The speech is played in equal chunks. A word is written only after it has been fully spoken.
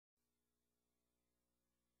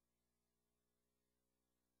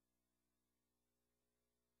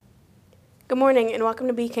Good morning and welcome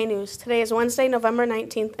to BK News. Today is Wednesday, November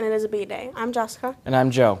 19th, and it is a B Day. I'm Jessica. And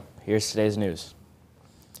I'm Joe. Here's today's news.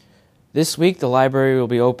 This week, the library will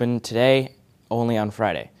be open today, only on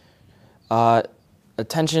Friday.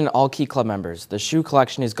 Attention all Key Club members. The shoe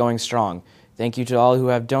collection is going strong. Thank you to all who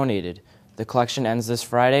have donated. The collection ends this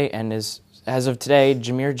Friday, and as of today,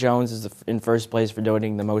 Jameer Jones is in first place for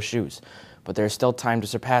donating the most shoes, but there's still time to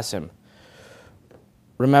surpass him.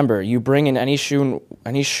 Remember, you bring in any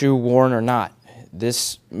shoe worn or not.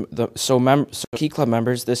 So Key Club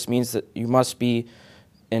members, this means that you must be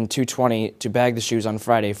in 220 to bag the shoes on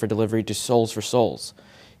Friday for delivery to Soles for Souls.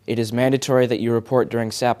 It is mandatory that you report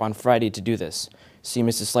during SAP on Friday to do this. See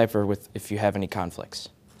Mrs. Slifer if you have any conflicts.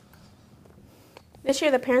 This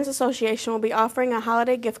year, the Parents Association will be offering a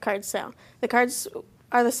holiday gift card sale. The cards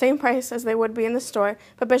are the same price as they would be in the store,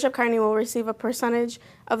 but Bishop Kearney will receive a percentage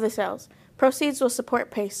of the sales. Proceeds will support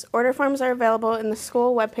PACE. Order forms are available in the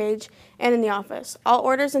school webpage and in the office. All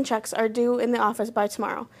orders and checks are due in the office by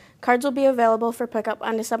tomorrow. Cards will be available for pickup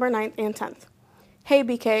on December 9th and 10th. Hey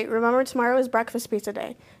BK, remember tomorrow is breakfast pizza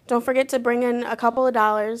day. Don't forget to bring in a couple of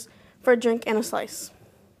dollars for a drink and a slice.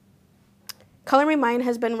 Color Me Mine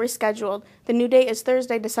has been rescheduled. The new date is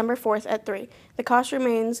Thursday, December 4th at 3. The cost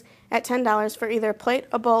remains at $10 for either a plate,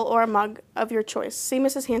 a bowl, or a mug of your choice. See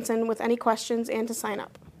Mrs. Hanson with any questions and to sign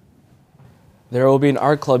up. There will be an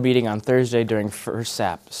art club meeting on Thursday during First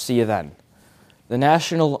SAP. See you then. The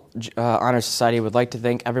National Honor Society would like to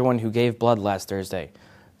thank everyone who gave blood last Thursday.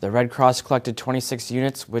 The Red Cross collected 26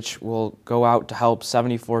 units, which will go out to help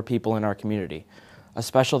 74 people in our community. A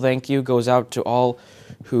special thank you goes out to all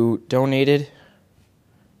who donated.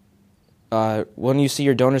 When you see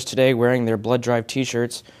your donors today wearing their blood drive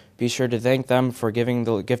t-shirts, be sure to thank them for giving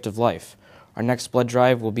the gift of life. Our next blood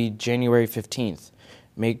drive will be January 15th.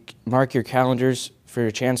 Mark your calendars for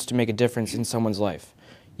a chance to make a difference in someone's life.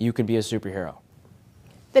 You can be a superhero.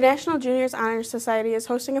 The National Juniors Honor Society is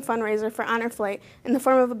hosting a fundraiser for Honor Flight in the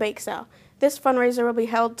form of a bake sale. This fundraiser will be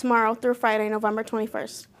held tomorrow through Friday, November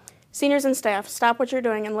 21st. Seniors and staff, stop what you're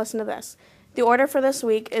doing and listen to this. The order for this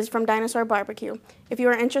week is from Dinosaur Barbecue. If you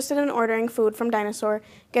are interested in ordering food from Dinosaur,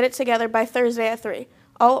 get it together by Thursday at 3.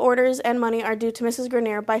 All orders and money are due to Mrs.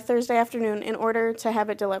 Grenier by Thursday afternoon in order to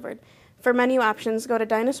have it delivered. For menu options, go to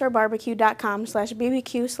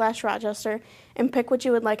dinosaurbbq.com/bbq/Rochester and pick what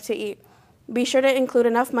you would like to eat. Be sure to include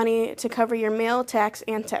enough money to cover your meal, tax,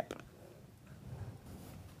 and tip.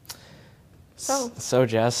 So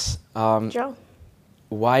Jess, Joe,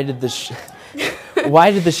 why did the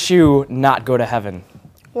shoe not go to heaven?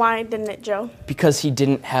 why didn't it, Joe? Because he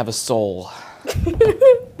didn't have a soul.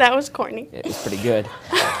 That was corny. It was pretty good.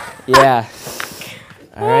 Yeah.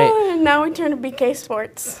 All right. Now we turn to BK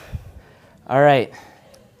Sports. All right.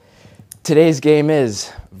 Today's game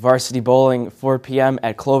is varsity bowling, 4 p.m.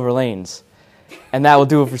 at Clover Lanes. And that will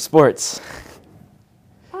do it for sports.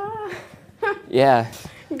 Yeah.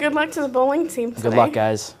 Good luck to the bowling team today. Good luck,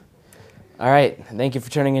 guys. All right. Thank you for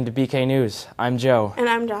tuning in to BK News. I'm Joe. And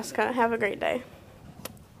I'm Jessica. Have a great day.